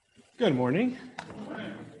Good morning.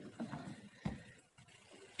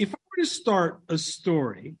 If I were to start a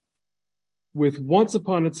story with once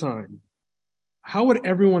upon a time, how would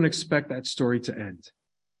everyone expect that story to end?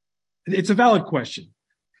 It's a valid question.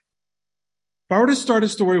 If I were to start a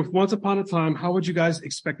story with once upon a time, how would you guys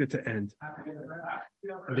expect it to end?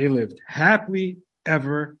 They lived happily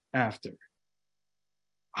ever after.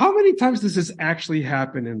 How many times does this actually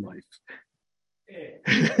happen in life?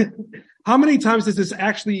 How many times does this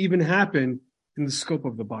actually even happen in the scope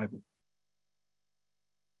of the Bible?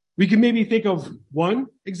 We can maybe think of one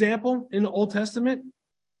example in the Old Testament,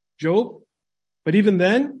 Job. But even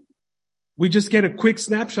then, we just get a quick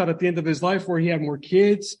snapshot at the end of his life where he had more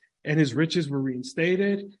kids and his riches were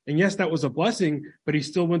reinstated. And yes, that was a blessing, but he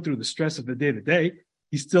still went through the stress of the day-to-day.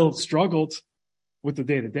 He still struggled with the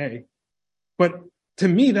day-to-day. But to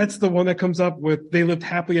me, that's the one that comes up with they lived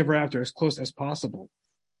happily ever after, as close as possible.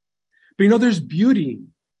 But there's beauty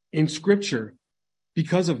in Scripture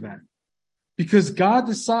because of that. Because God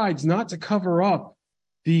decides not to cover up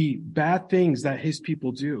the bad things that his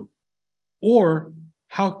people do, or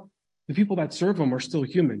how the people that serve him are still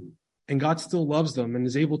human, and God still loves them and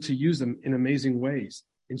is able to use them in amazing ways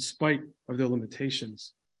in spite of their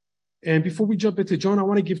limitations. And before we jump into Jonah, I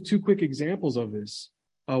want to give two quick examples of this.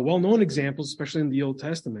 Well-known examples, especially in the Old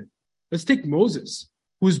Testament. Let's take Moses,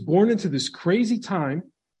 who was born into this crazy time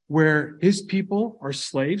where his people are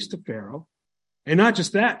slaves to Pharaoh. And not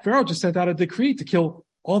just that, Pharaoh just sent out a decree to kill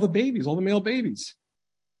all the babies, all the male babies.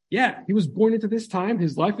 Yeah, he was born into this time.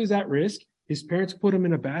 His life is at risk. His parents put him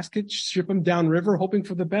in a basket, ship him downriver, hoping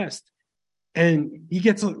for the best. And who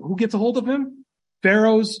gets a hold of him?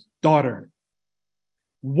 Pharaoh's daughter.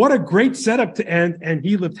 What a great setup to end, and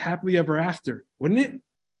he lived happily ever after, wouldn't it?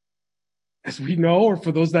 As we know, or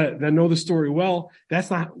for those that know the story well, that's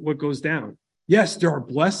not what goes down. Yes, there are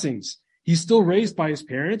blessings. He's still raised by his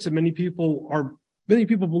parents, and many people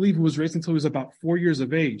believe he was raised until he was about 4 years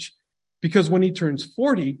of age. Because when he turns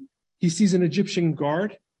 40, he sees an Egyptian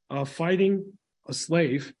guard fighting a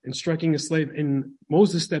slave and striking a slave, and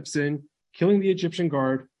Moses steps in, killing the Egyptian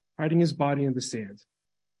guard, hiding his body in the sand.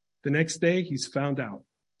 The next day, he's found out.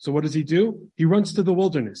 So what does he do? He runs to the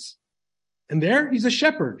wilderness. And there, he's a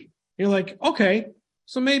shepherd. You're like, okay,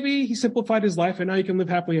 so maybe he simplified his life and now he can live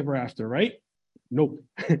happily ever after, right? Nope.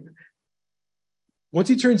 Once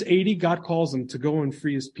he turns 80, God calls him to go and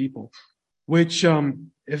free his people, which,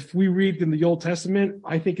 if we read in the Old Testament,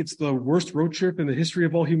 I think it's the worst road trip in the history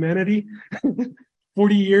of all humanity.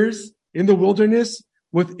 40 years in the wilderness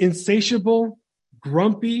with insatiable,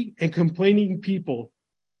 grumpy, and complaining people.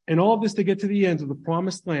 And all of this to get to the end of the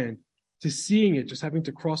promised land, to seeing it, just having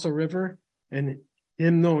to cross a river and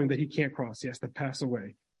him knowing that he can't cross. He has to pass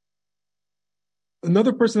away.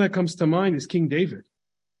 Another person that comes to mind is King David,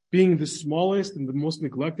 being the smallest and the most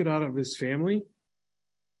neglected out of his family,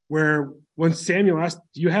 where when Samuel asked,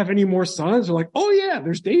 do you have any more sons? They're like, oh yeah,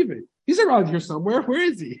 there's David. He's around here somewhere. Where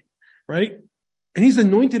is he? Right? And he's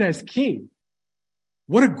anointed as king.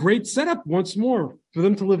 What a great setup once more for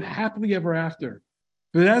them to live happily ever after.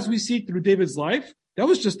 But as we see through David's life, that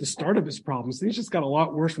was just the start of his problems. Things just got a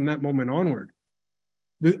lot worse from that moment onward.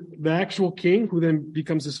 The actual king, who then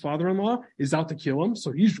becomes his father-in-law, is out to kill him,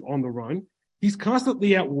 so he's on the run. He's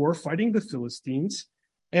constantly at war fighting the Philistines.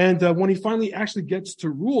 And when he finally actually gets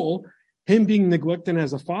to rule, him being neglected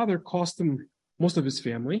as a father cost him most of his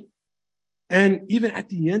family. And even at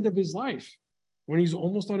the end of his life, when he's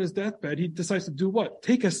almost on his deathbed, he decides to do what?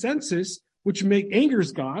 Take a census, which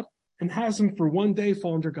angers God, and has him for one day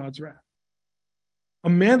fall under God's wrath.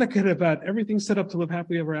 A man that could have had everything set up to live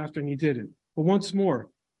happily ever after, and he didn't. But once more,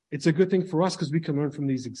 it's a good thing for us because we can learn from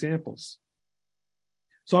these examples.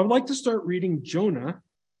 So I would like to start reading Jonah,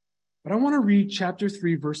 but I want to read chapter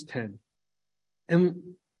 3, verse 10. And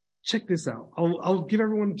check this out. I'll give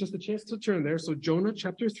everyone just a chance to turn there. So Jonah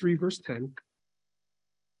chapter 3, verse 10.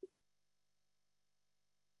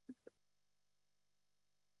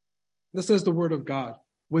 This says the word of God.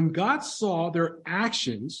 When God saw their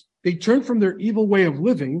actions, they turned from their evil way of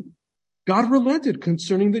living. God relented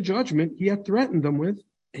concerning the judgment he had threatened them with.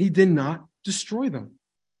 He did not destroy them.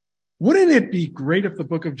 Wouldn't it be great if the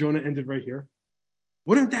book of Jonah ended right here?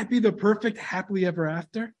 Wouldn't that be the perfect happily ever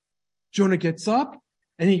after? Jonah gets up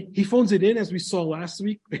and he phones it in, as we saw last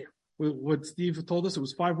week. What Steve told us, it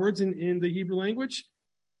was 5 words in the Hebrew language.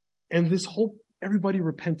 And everybody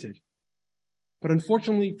repented. But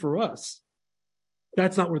unfortunately for us,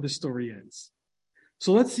 that's not where the story ends.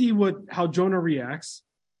 So let's see how Jonah reacts.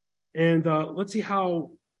 And let's see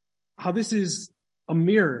how this is a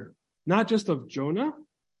mirror, not just of Jonah,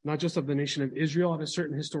 not just of the nation of Israel at a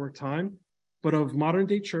certain historic time, but of modern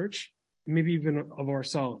day church, maybe even of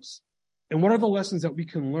ourselves. And what are the lessons that we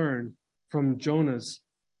can learn from Jonah's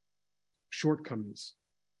shortcomings?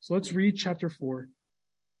 So let's read chapter 4.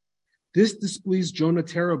 This displeased Jonah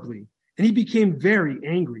terribly, and he became very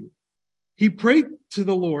angry. He prayed to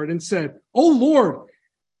the Lord and said, "Oh Lord,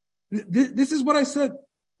 this is what I said.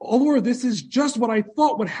 Oh Lord, this is just what I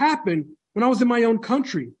thought would happen when I was in my own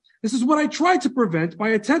country. This is what I tried to prevent by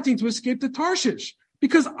attempting to escape to Tarshish,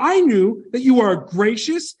 because I knew that you are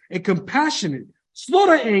gracious and compassionate, slow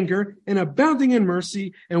to anger and abounding in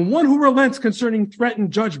mercy, and one who relents concerning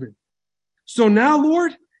threatened judgment. So now,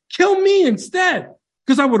 Lord, kill me instead,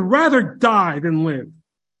 because I would rather die than live."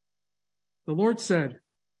 The Lord said,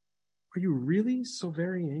 "Are you really so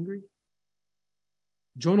very angry?"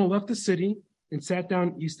 Jonah left the city and sat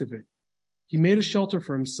down east of it. He made a shelter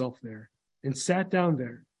for himself there and sat down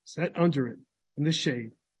there, sat under it in the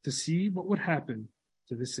shade to see what would happen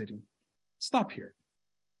to the city. Stop here.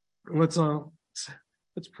 Let's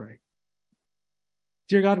pray.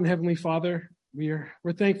 Dear God and Heavenly Father, we're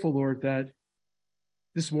thankful, Lord, that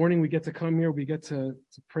this morning we get to come here, we get to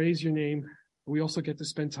praise your name, but we also get to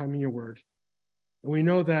spend time in your word. And we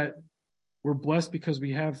know that we're blessed because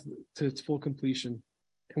we have to its full completion.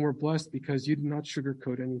 And we're blessed because you did not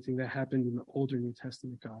sugarcoat anything that happened in the Old or New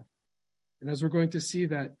Testament, God. And as we're going to see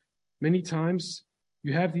that many times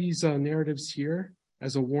you have these narratives here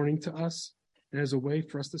as a warning to us and as a way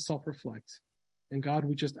for us to self-reflect. And God,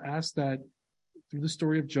 we just ask that through the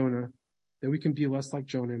story of Jonah, that we can be less like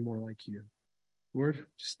Jonah and more like you. Lord,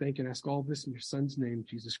 just thank and ask all of this in your Son's name,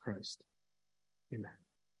 Jesus Christ. Amen.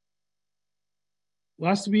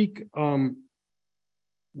 Last week,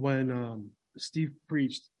 when Steve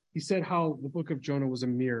preached, he said how the book of Jonah was a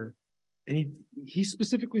mirror. And he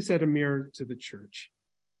specifically said a mirror to the church.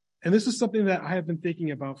 And this is something that I have been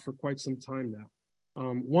thinking about for quite some time now.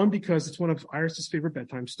 One, because it's one of Iris's favorite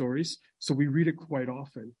bedtime stories, so we read it quite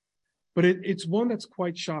often. But it's one that's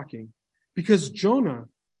quite shocking, because Jonah,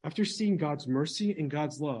 after seeing God's mercy and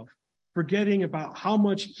God's love, forgetting about how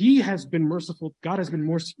much he has been merciful, God has been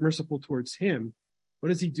more merciful towards him, what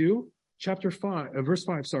does he do? Verse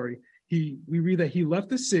 5, we read that he left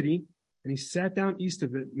the city and he sat down east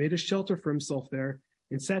of it, made a shelter for himself there,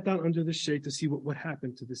 and sat down under the shade to see what would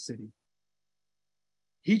happen to the city.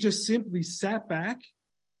 He just simply sat back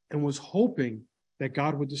and was hoping that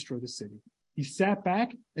God would destroy the city. He sat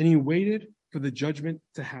back and he waited for the judgment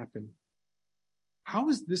to happen. How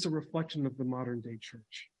is this a reflection of the modern day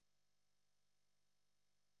church?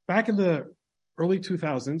 Back in the early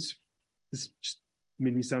 2000s, this just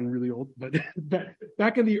made me sound really old, but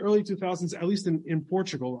back in the early 2000s, at least in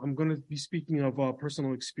Portugal, I'm going to be speaking of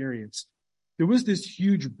personal experience. There was this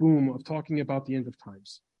huge boom of talking about the end of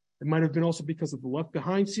times. It might have been also because of the Left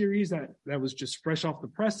Behind series that was just fresh off the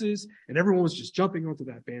presses, and everyone was just jumping onto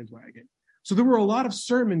that bandwagon. So there were a lot of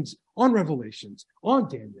sermons on Revelations, on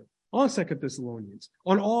Daniel, on 2 Thessalonians,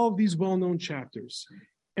 on all of these well-known chapters.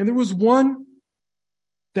 And there was one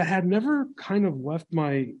that had never kind of left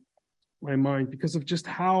my mind because of just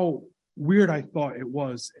how weird I thought it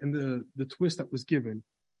was and the twist that was given.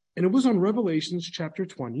 And it was on Revelations chapter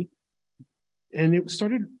 20. And it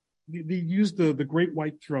started, they used the great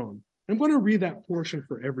white throne. I'm going to read that portion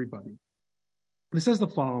for everybody. It says the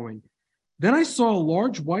following: "Then I saw a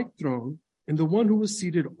large white throne and the one who was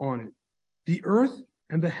seated on it. The earth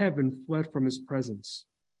and the heaven fled from his presence,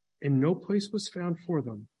 and no place was found for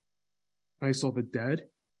them. And I saw the dead,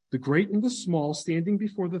 the great and the small, standing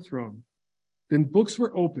before the throne. Then books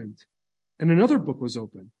were opened, and another book was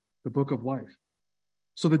opened, the book of life.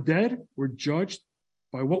 So the dead were judged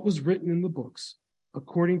by what was written in the books,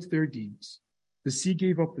 according to their deeds. The sea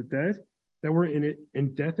gave up the dead that were in it,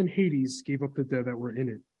 and death and Hades gave up the dead that were in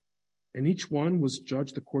it. And each one was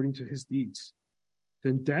judged according to his deeds.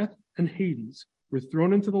 Then death and Hades were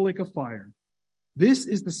thrown into the lake of fire. This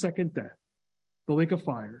is the second death, the lake of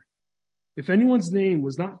fire. If anyone's name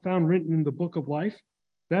was not found written in the book of life,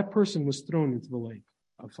 that person was thrown into the lake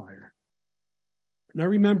of fire." Now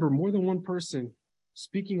remember, more than one person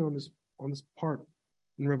speaking on this part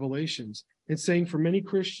in Revelations and saying for many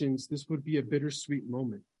Christians, this would be a bittersweet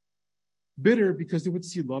moment. Bitter because they would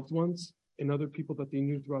see loved ones and other people that they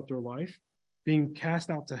knew throughout their life being cast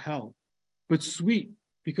out to hell. But sweet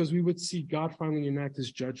because we would see God finally enact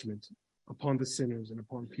his judgment upon the sinners and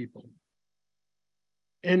upon people.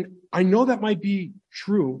 And I know that might be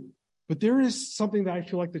true, but there is something that I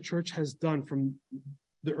feel like the church has done from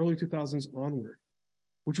the early 2000s onward,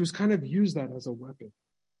 which was kind of use that as a weapon.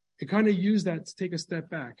 It kind of used that to take a step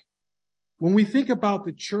back. When we think about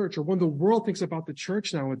the church, or when the world thinks about the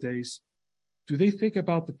church nowadays, do they think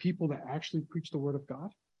about the people that actually preach the word of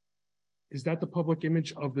God? Is that the public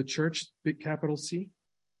image of the church, big capital C?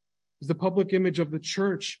 Is the public image of the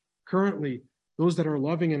church currently those that are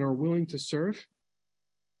loving and are willing to serve?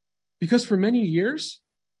 Because for many years,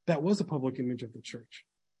 that was a public image of the church.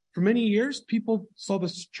 For many years, people saw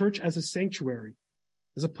the church as a sanctuary,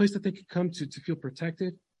 as a place that they could come to feel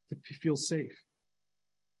protected, to feel safe.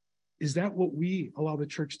 Is that what we allow the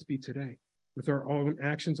church to be today, with our own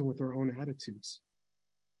actions and with our own attitudes?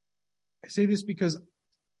 I say this because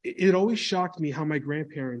it always shocked me how my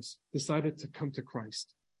grandparents decided to come to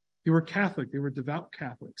Christ. They were Catholic. They were devout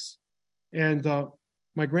Catholics. And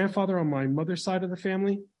my grandfather on my mother's side of the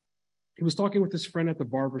family, he was talking with his friend at the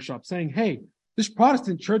barbershop saying, hey, this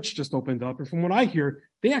Protestant church just opened up. And from what I hear,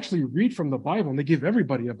 they actually read from the Bible and they give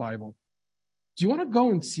everybody a Bible. Do you want to go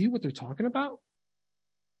and see what they're talking about?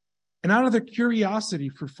 And out of their curiosity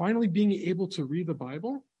for finally being able to read the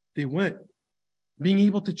Bible, they went. Being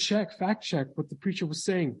able to fact check what the preacher was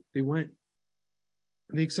saying, they went.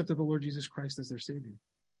 And they accepted the Lord Jesus Christ as their Savior.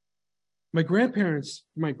 My grandparents,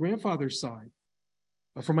 my grandfather's side,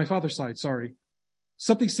 from my father's side,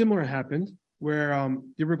 something similar happened where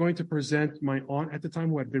they were going to present my aunt at the time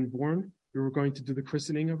who had been born. They were going to do the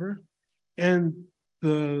christening of her. And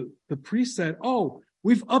the priest said, oh,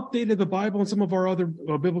 we've updated the Bible and some of our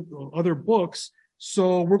other books,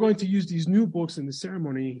 so we're going to use these new books in the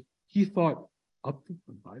ceremony. He thought, update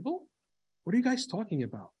the Bible? What are you guys talking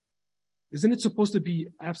about? Isn't it supposed to be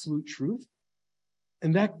absolute truth?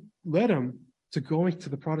 And that led him to going to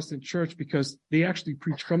the Protestant church because they actually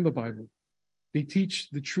preach from the Bible. They teach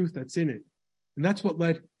the truth that's in it. And that's what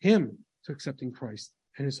led him to accepting Christ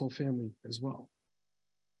and his whole family as well.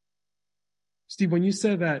 Steve, when you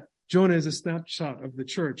said that Jonah is a snapshot of the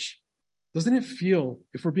church, doesn't it feel,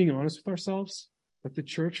 if we're being honest with ourselves, that the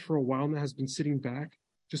church for a while now has been sitting back,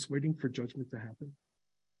 just waiting for judgment to happen?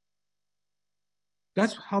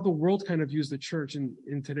 That's how the world kind of views the church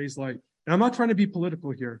in today's light. And I'm not trying to be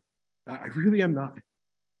political here. I really am not.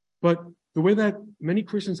 But the way that many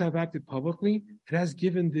Christians have acted publicly, it has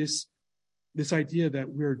given this idea that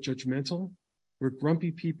we're judgmental, we're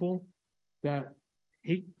grumpy people that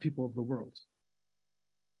hate people of the world.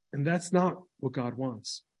 And that's not what God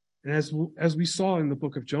wants. And as we saw in the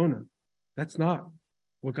book of Jonah, that's not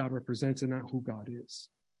what God represents and not who God is.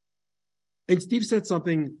 And Steve said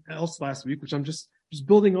something else last week, which I'm just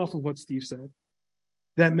building off of what Steve said,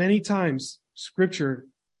 that many times Scripture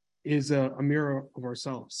is a mirror of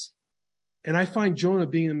ourselves. And I find Jonah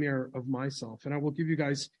being a mirror of myself. And I will give you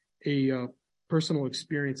guys a personal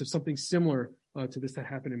experience of something similar to this that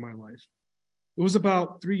happened in my life. It was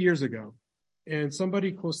about 3 years ago, and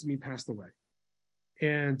somebody close to me passed away.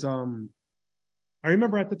 And I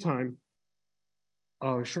remember at the time,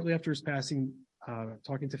 shortly after his passing,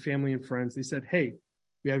 talking to family and friends, they said, hey,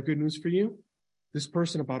 we have good news for you. This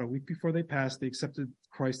person, about a week before they passed, they accepted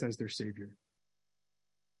Christ as their Savior.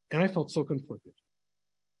 And I felt so conflicted.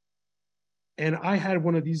 And I had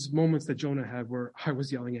one of these moments that Jonah had where I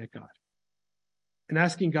was yelling at God and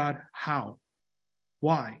asking God, how?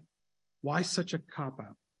 Why? Why such a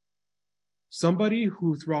cop-out? Somebody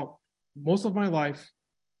who throughout most of my life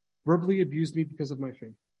verbally abused me because of my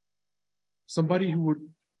faith. Somebody who would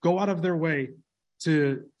go out of their way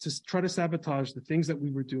to try to sabotage the things that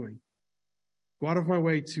we were doing. Go out of my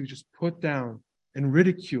way to just put down and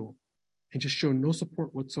ridicule and just show no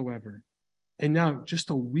support whatsoever. And now, just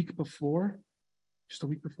a week before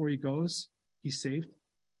he goes, he's saved,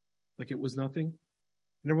 like it was nothing.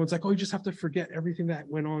 And everyone's like, oh, you just have to forget everything that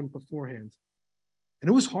went on beforehand. And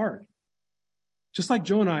it was hard. Just like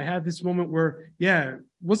Jonah, I had this moment where, it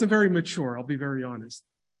wasn't very mature, I'll be very honest.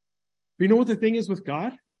 But you know what the thing is with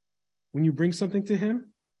God? When you bring something to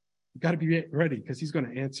him, you got to be ready because he's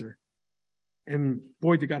going to answer. And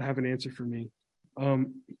boy, did God have an answer for me.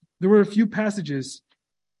 There were a few passages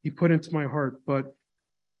he put into my heart, but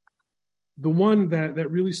the one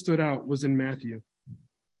that really stood out was in Matthew.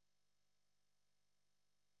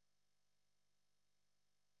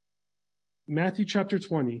 Matthew chapter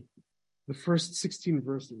 20, the first 16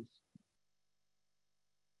 verses.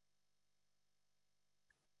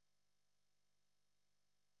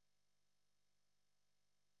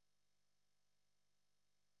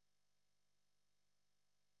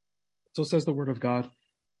 So says the word of God.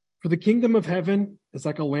 For the kingdom of heaven is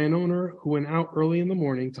like a landowner who went out early in the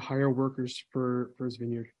morning to hire workers for his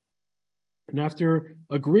vineyard. And after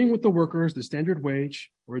agreeing with the workers, the standard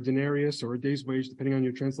wage, or a denarius, or a day's wage, depending on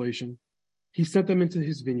your translation, he sent them into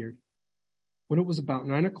his vineyard. When it was about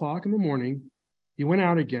 9 o'clock in the morning, he went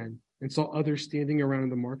out again and saw others standing around in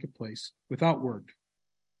the marketplace without work.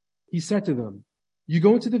 He said to them, you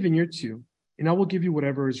go into the vineyard too, and I will give you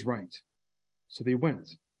whatever is right. So they went.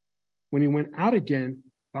 When he went out again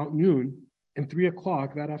about noon, And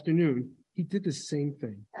 3:00 that afternoon, he did the same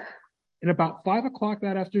thing. And about 5:00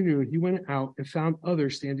 that afternoon, he went out and found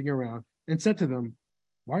others standing around and said to them,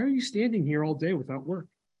 "Why are you standing here all day without work?"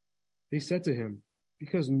 They said to him,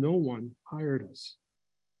 "Because no one hired us."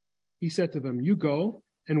 He said to them, "You go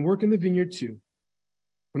and work in the vineyard too."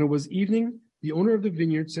 When it was evening, the owner of the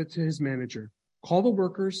vineyard said to his manager, "Call the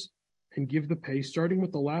workers and give the pay, starting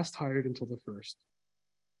with the last hired until the first."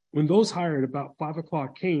 When those hired about 5:00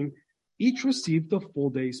 came, each received the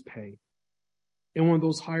full day's pay. And when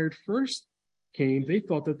those hired first came, they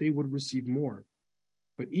thought that they would receive more.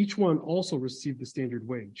 But each one also received the standard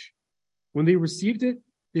wage. When they received it,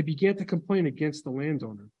 they began to complain against the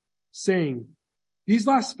landowner, saying, "These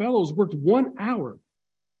last fellows worked 1 hour,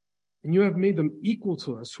 and you have made them equal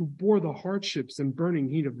to us, who bore the hardships and burning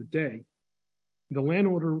heat of the day." The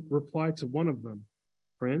landowner replied to one of them,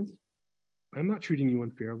 "Friend, I'm not treating you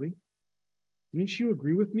unfairly. Didn't you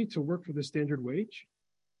agree with me to work for the standard wage?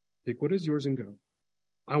 Take what is yours and go.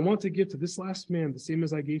 I want to give to this last man the same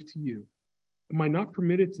as I gave to you. Am I not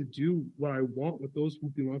permitted to do what I want with those who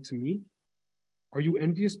belong to me? Are you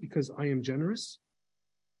envious because I am generous?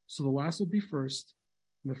 So the last will be first,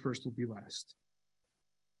 and the first will be last."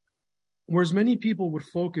 Whereas many people would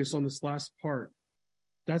focus on this last part,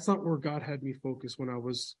 that's not where God had me focus when I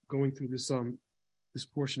was going through this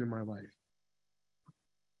portion in my life.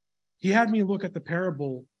 He had me look at the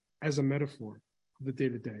parable as a metaphor of the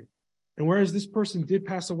day-to-day. And whereas this person did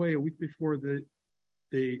pass away a week before they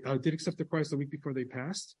did accept the Christ a week before they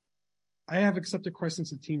passed, I have accepted Christ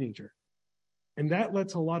since a teenager. And that led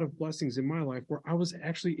to a lot of blessings in my life where I was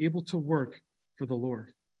actually able to work for the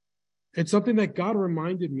Lord. And something that God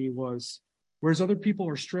reminded me was, whereas other people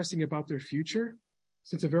are stressing about their future,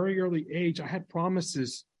 since a very early age, I had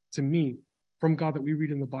promises to me from God that we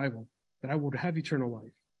read in the Bible, that I would have eternal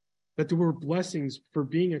life, that there were blessings for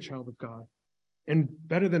being a child of God. And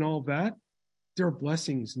better than all that, there are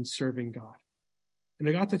blessings in serving God. And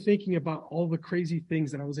I got to thinking about all the crazy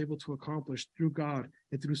things that I was able to accomplish through God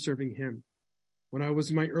and through serving him. When I was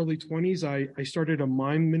in my early 20s, I started a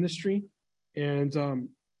mime ministry, and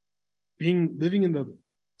living in the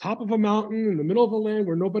top of a mountain in the middle of a land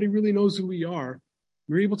where nobody really knows who we are,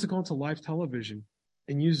 we were able to go into live television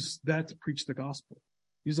and use that to preach the gospel.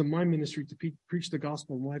 Use a mime ministry to preach the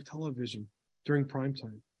gospel on live television during prime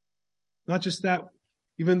time. Not just that,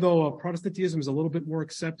 even though Protestantism is a little bit more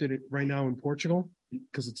accepted right now in Portugal,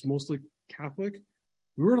 because it's mostly Catholic,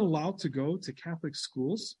 we weren't allowed to go to Catholic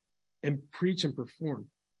schools and preach and perform.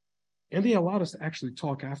 And they allowed us to actually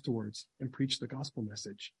talk afterwards and preach the gospel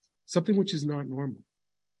message, something which is not normal.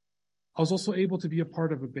 I was also able to be a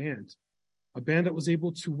part of a band that was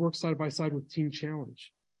able to work side by side with Teen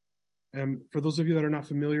Challenge. And for those of you that are not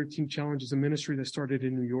familiar, Teen Challenge is a ministry that started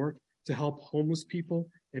in New York to help homeless people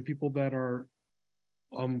and people that are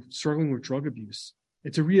struggling with drug abuse,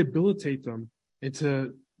 and to rehabilitate them and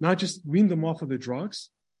to not just wean them off of the drugs,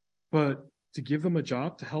 but to give them a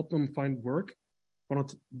job, to help them find work,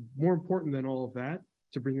 but more important than all of that,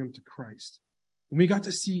 to bring them to Christ. And we got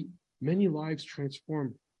to see many lives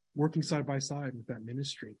transformed working side by side with that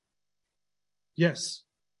ministry. Yes.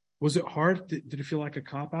 Was it hard? Did it feel like a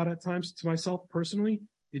cop-out at times to myself personally?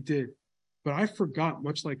 It did. But I forgot,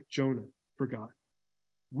 much like Jonah forgot.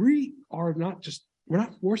 We're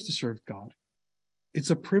not forced to serve God. It's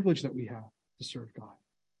a privilege that we have to serve God.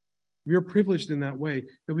 We are privileged in that way,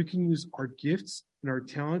 that we can use our gifts and our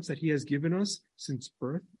talents that he has given us since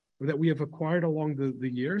birth, or that we have acquired along the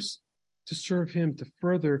years, to serve him, to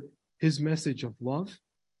further his message of love,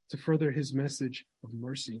 to further his message of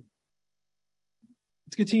mercy.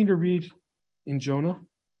 Let's continue to read in Jonah,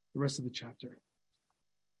 the rest of the chapter.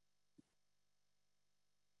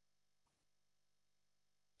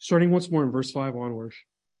 Starting once more in verse 5 onward.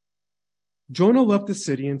 Jonah left the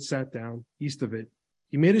city and sat down east of it.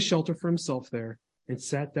 He made a shelter for himself there and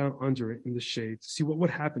sat down under it in the shade to see what would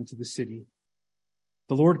happen to the city.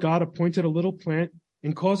 The Lord God appointed a little plant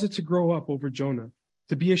and caused it to grow up over Jonah,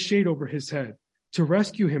 to be a shade over his head, to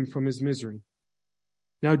rescue him from his misery.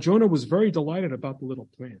 Now Jonah was very delighted about the little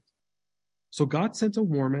plant. So God sent a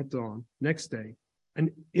worm at dawn next day,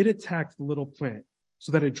 and it attacked the little plant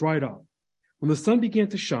so that it dried up. When the sun began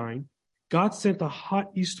to shine, God sent a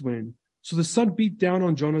hot east wind, so the sun beat down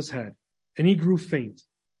on Jonah's head, and he grew faint.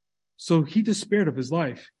 So he despaired of his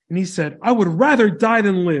life, and he said, "I would rather die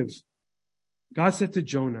than live." God said to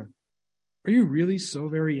Jonah, "Are you really so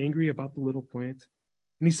very angry about the little plant?"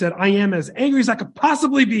 And he said, "I am as angry as I could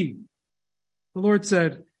possibly be." The Lord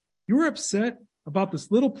said, "You are upset about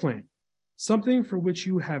this little plant, something for which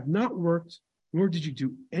you have not worked, nor did you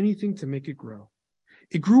do anything to make it grow.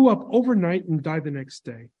 It grew up overnight and died the next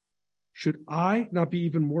day. Should I not be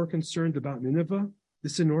even more concerned about Nineveh,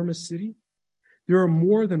 this enormous city? There are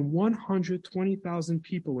more than 120,000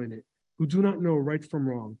 people in it who do not know right from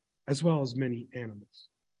wrong, as well as many animals.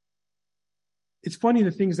 It's funny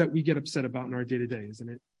the things that we get upset about in our day-to-day, isn't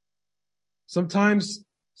it? Sometimes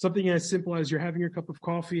something as simple as you're having your cup of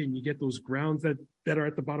coffee and you get those grounds that are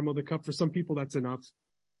at the bottom of the cup. For some people, that's enough.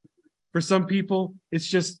 For some people, it's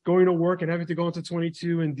just going to work and having to go into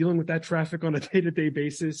 22 and dealing with that traffic on a day-to-day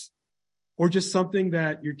basis. Or just something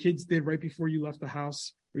that your kids did right before you left the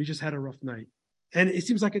house, or you just had a rough night. And it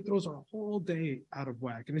seems like it throws our whole day out of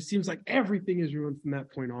whack. And it seems like everything is ruined from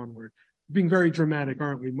that point onward. Being very dramatic,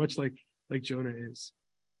 aren't we? Much like Jonah is.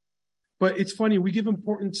 But it's funny, we give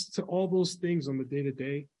importance to all those things on the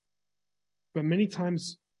day-to-day. But many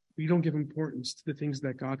times we don't give importance to the things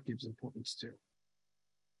that God gives importance to.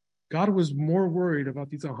 God was more worried about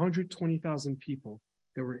these 120,000 people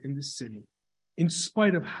that were in this city, in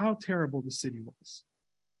spite of how terrible the city was.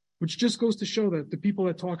 Which just goes to show that the people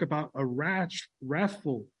that talk about a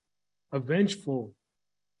wrathful, a vengeful,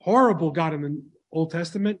 horrible God in the Old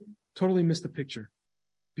Testament totally missed the picture.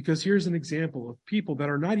 Because here's an example of people that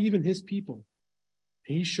are not even his people.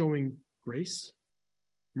 And he's showing grace,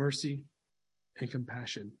 mercy, and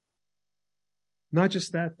compassion. Not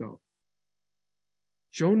just that, though.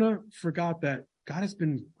 Jonah forgot that God has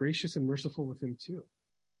been gracious and merciful with him, too.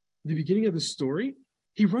 In the beginning of the story,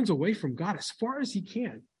 he runs away from God as far as he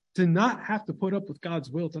can, to not have to put up with God's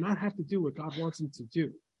will, to not have to do what God wants him to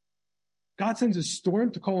do. God sends a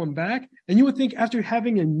storm to call him back, and you would think after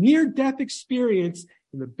having a near-death experience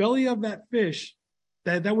in the belly of that fish,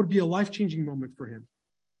 that would be a life-changing moment for him.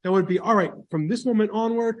 That would be, all right, from this moment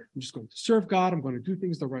onward, I'm just going to serve God, I'm going to do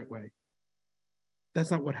things the right way.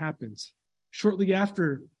 That's not what happens. Shortly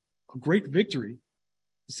after a great victory,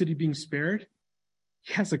 the city being spared,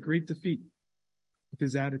 he has a great defeat with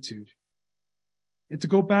his attitude. And to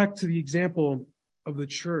go back to the example of the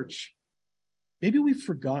church, maybe we've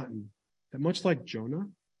forgotten that much like Jonah,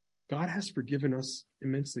 God has forgiven us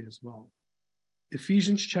immensely as well.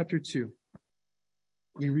 Ephesians chapter 2,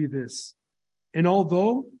 we read this. And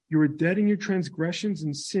although you were dead in your transgressions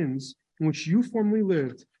and sins in which you formerly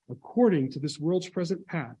lived, according to this world's present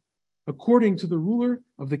path, according to the ruler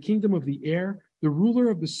of the kingdom of the air, the ruler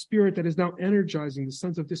of the spirit that is now energizing the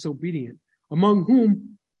sons of disobedience, among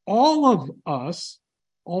whom all of us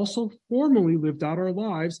also formerly lived out our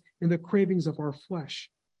lives in the cravings of our flesh,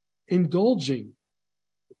 indulging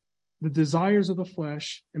the desires of the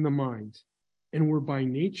flesh and the mind, and were by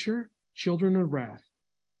nature children of wrath,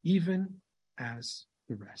 even as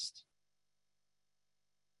the rest.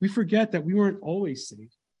 We forget that we weren't always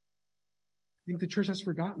saved. I think the church has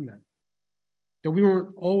forgotten that we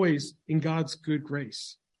weren't always in God's good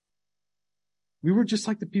grace. We were just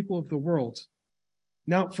like the people of the world.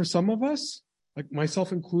 Now, for some of us, like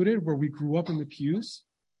myself included, where we grew up in the pews,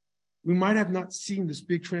 we might have not seen this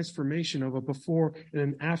big transformation of a before and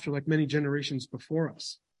an after like many generations before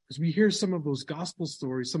us. Because we hear some of those gospel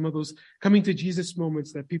stories, some of those coming to Jesus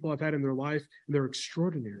moments that people have had in their life, and they're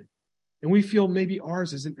extraordinary. And we feel maybe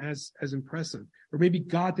ours isn't as impressive, or maybe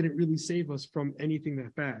God didn't really save us from anything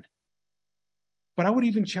that bad. But I would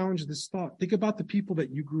even challenge this thought. Think about the people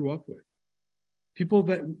that you grew up with. People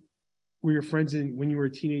that were your friends when you were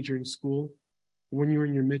a teenager in school, when you were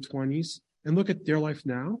in your mid-20s, and look at their life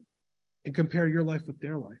now and compare your life with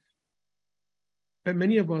their life. But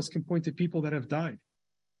many of us can point to people that have died,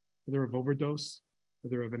 whether of overdose,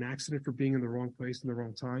 whether of an accident for being in the wrong place in the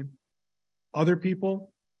wrong time. Other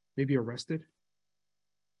people may be arrested.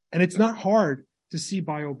 And it's not hard to see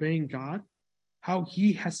by obeying God how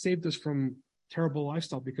he has saved us from terrible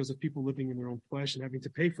lifestyle because of people living in their own flesh and having to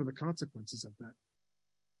pay for the consequences of that.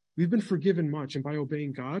 We've been forgiven much, and by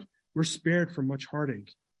obeying God, we're spared from much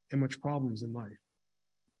heartache and much problems in life.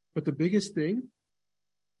 But the biggest thing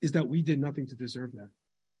is that we did nothing to deserve that,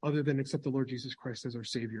 other than accept the Lord Jesus Christ as our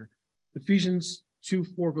Savior. Ephesians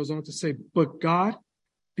 2:4 goes on to say, but God,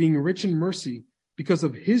 being rich in mercy, because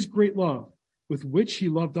of his great love with which he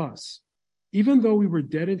loved us, even though we were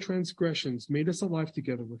dead in transgressions, made us alive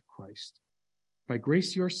together with Christ. By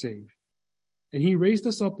grace you are saved. And he raised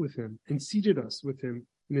us up with him and seated us with him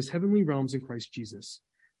in his heavenly realms in Christ Jesus,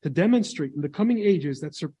 to demonstrate in the coming ages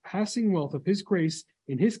that surpassing wealth of his grace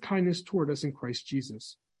in his kindness toward us in Christ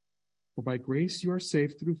Jesus. For by grace you are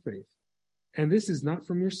saved through faith. And this is not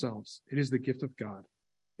from yourselves, it is the gift of God.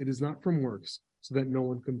 It is not from works, so that no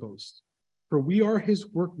one can boast. For we are his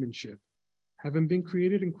workmanship, having been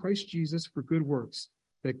created in Christ Jesus for good works,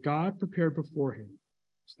 that God prepared beforehand,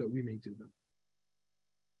 so that we may do them.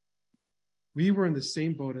 We were in the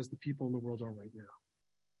same boat as the people in the world are right now.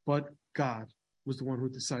 But God, was the one who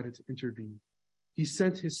decided to intervene. He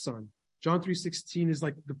sent his son. John 3:16 is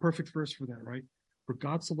like the perfect verse for that, right? For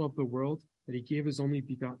God so loved the world that he gave his only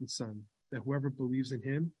begotten son, that whoever believes in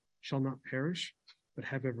him shall not perish, but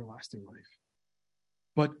have everlasting life.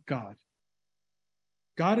 But God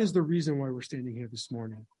is the reason why we're standing here this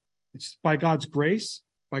morning. It's by God's grace,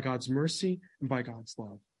 by God's mercy, and by God's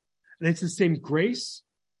love. And it's the same grace,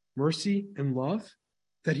 mercy, and love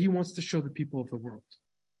that he wants to show the people of the world.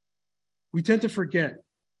 We tend to forget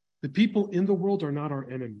the people in the world are not our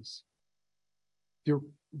enemies.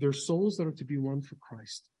 They're souls that are to be won for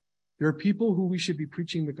Christ. There are people who we should be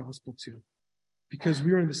preaching the gospel to because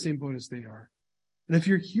we are in the same boat as they are. And if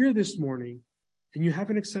you're here this morning and you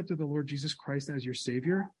haven't accepted the Lord Jesus Christ as your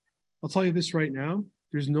Savior, I'll tell you this right now,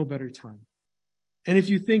 there's no better time. And if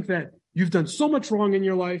you think that you've done so much wrong in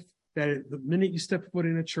your life that the minute you step foot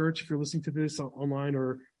in a church, if you're listening to this online,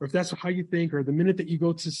 or if that's how you think, or the minute that you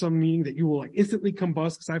go to some meeting that you will like instantly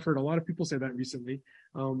combust, because I've heard a lot of people say that recently.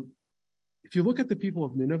 If you look at the people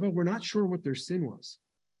of Nineveh, we're not sure what their sin was.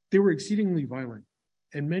 They were exceedingly violent.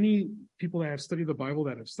 And many people that have studied the Bible,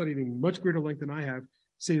 that have studied in much greater length than I have,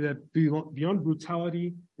 say that beyond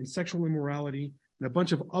brutality and sexual immorality and a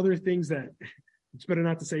bunch of other things that it's better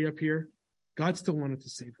not to say up here, God still wanted to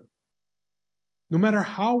save them. No matter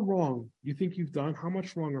how wrong you think you've done, how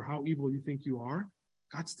much wrong or how evil you think you are,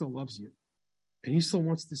 God still loves you. And he still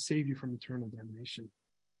wants to save you from eternal damnation.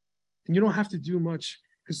 And you don't have to do much,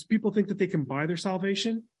 because people think that they can buy their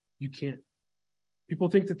salvation. You can't. People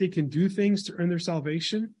think that they can do things to earn their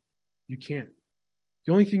salvation. You can't.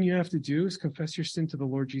 The only thing you have to do is confess your sin to the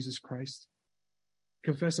Lord Jesus Christ.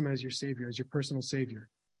 Confess him as your Savior, as your personal Savior.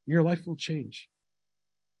 Your life will change.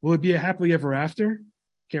 Will it be a happily ever after?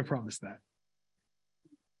 Can't promise that.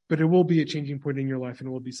 But it will be a changing point in your life, and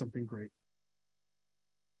it will be something great.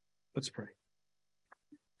 Let's pray.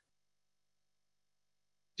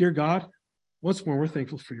 Dear God, once more, we're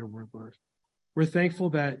thankful for your word, Lord. We're thankful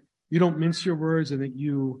that you don't mince your words and that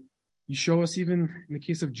you show us, even in the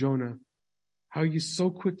case of Jonah, how you're so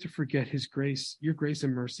quick to forget his grace, your grace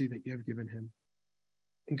and mercy that you have given him.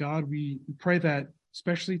 And God, we pray that,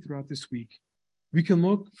 especially throughout this week, we can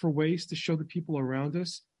look for ways to show the people around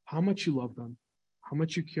us how much you love them, how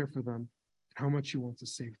much you care for them, and how much you want to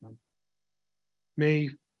save them. May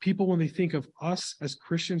people, when they think of us as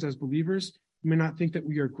Christians, as believers, may not think that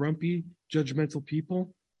we are grumpy, judgmental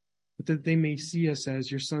people, but that they may see us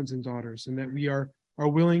as your sons and daughters, and that we are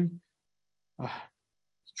willing to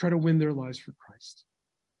try to win their lives for Christ.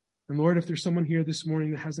 And Lord, if there's someone here this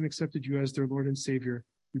morning that hasn't accepted you as their Lord and Savior,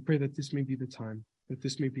 we pray that this may be the time, that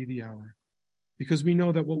this may be the hour. Because we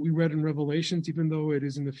know that what we read in Revelations, even though it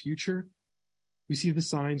is in the future, we see the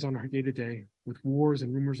signs on our day-to-day with wars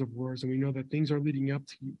and rumors of wars, and we know that things are leading up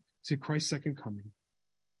to Christ's second coming.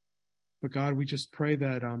 But God, we just pray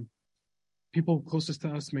that people closest to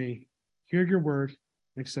us may hear your word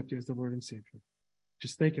and accept you as the Lord and Savior.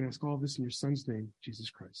 Just thank and ask all of this in your Son's name, Jesus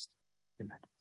Christ. Amen.